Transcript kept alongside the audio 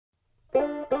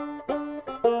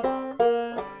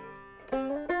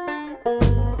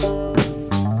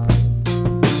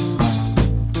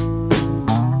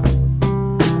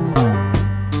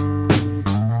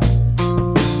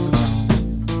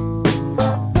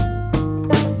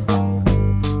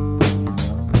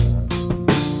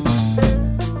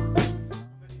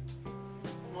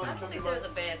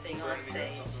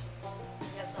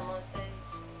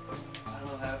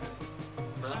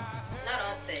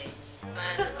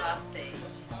off stage.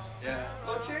 Yeah.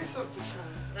 Let's hear something.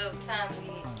 The time we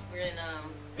were in,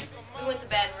 we went to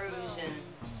Baton Rouge, and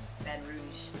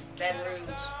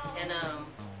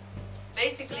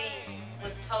basically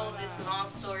was told this long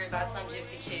story about some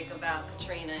gypsy chick about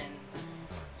Katrina, and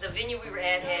the venue we were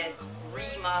at had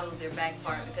remodeled their back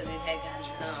part because it had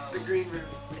gotten, The green room.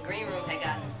 The green room had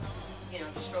gotten, you know,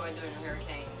 destroyed during the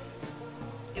hurricane.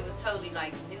 It was totally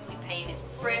like newly painted,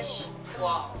 fresh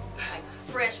walls, like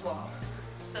fresh walls.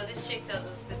 So this chick tells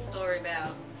us this story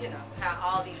about, you know, how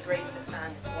all these greats had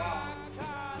signed this wall.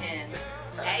 And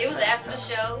it was after the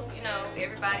show, you know,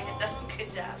 everybody had done a good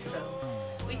job, so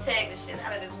we tagged the shit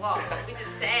out of this wall. We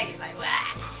just tagged it like,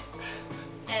 wah!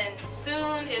 And as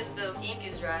soon as the ink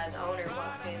is dry, the owner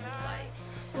walks in and is like,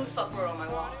 who the fuck wrote on my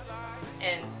walls?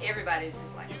 And everybody's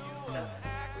just like stunned.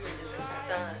 We were just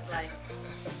stunned, like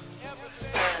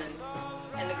stunned.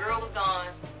 And the girl was gone.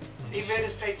 He made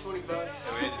us pay $20.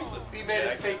 He made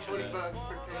us pay $20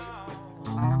 for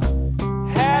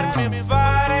payment. Had me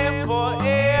fighting for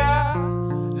air,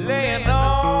 laying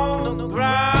on the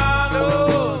ground.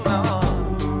 Oh, no.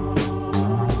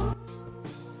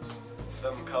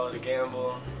 Some call it a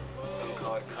gamble, some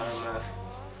call it karma,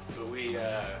 but we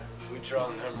draw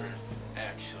numbers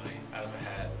actually out of a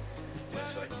hat,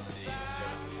 much like you see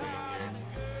Jonathan doing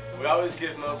here. We always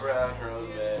give Mo Brown her own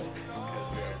bed because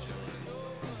we are children.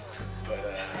 But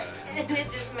And it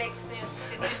just makes sense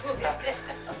to do it.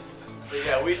 but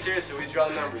yeah, we draw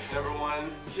numbers. Number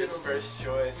 1 gets first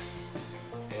choice,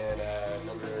 and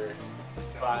number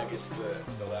 5 gets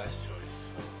the last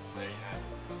choice. So there you have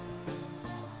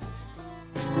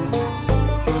it.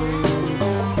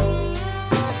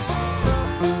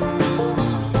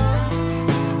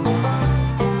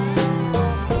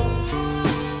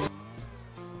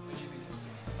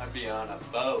 I'd be on a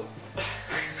boat.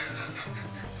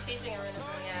 Teaching and running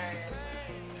from the IRS.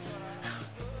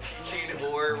 Teaching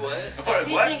or what? Or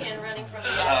Teaching what? and running from the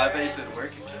IRS. I thought you said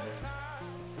working.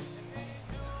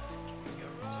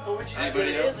 What would you be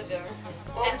Anybody doing? It else? is a government.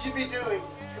 What would you be doing?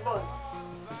 Come on.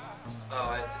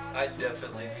 Oh, I'd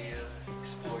definitely be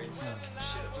exploring sunken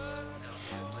ships out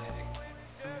in the Atlantic.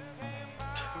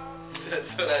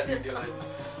 That's what I'd be doing.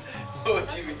 What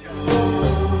would you be doing?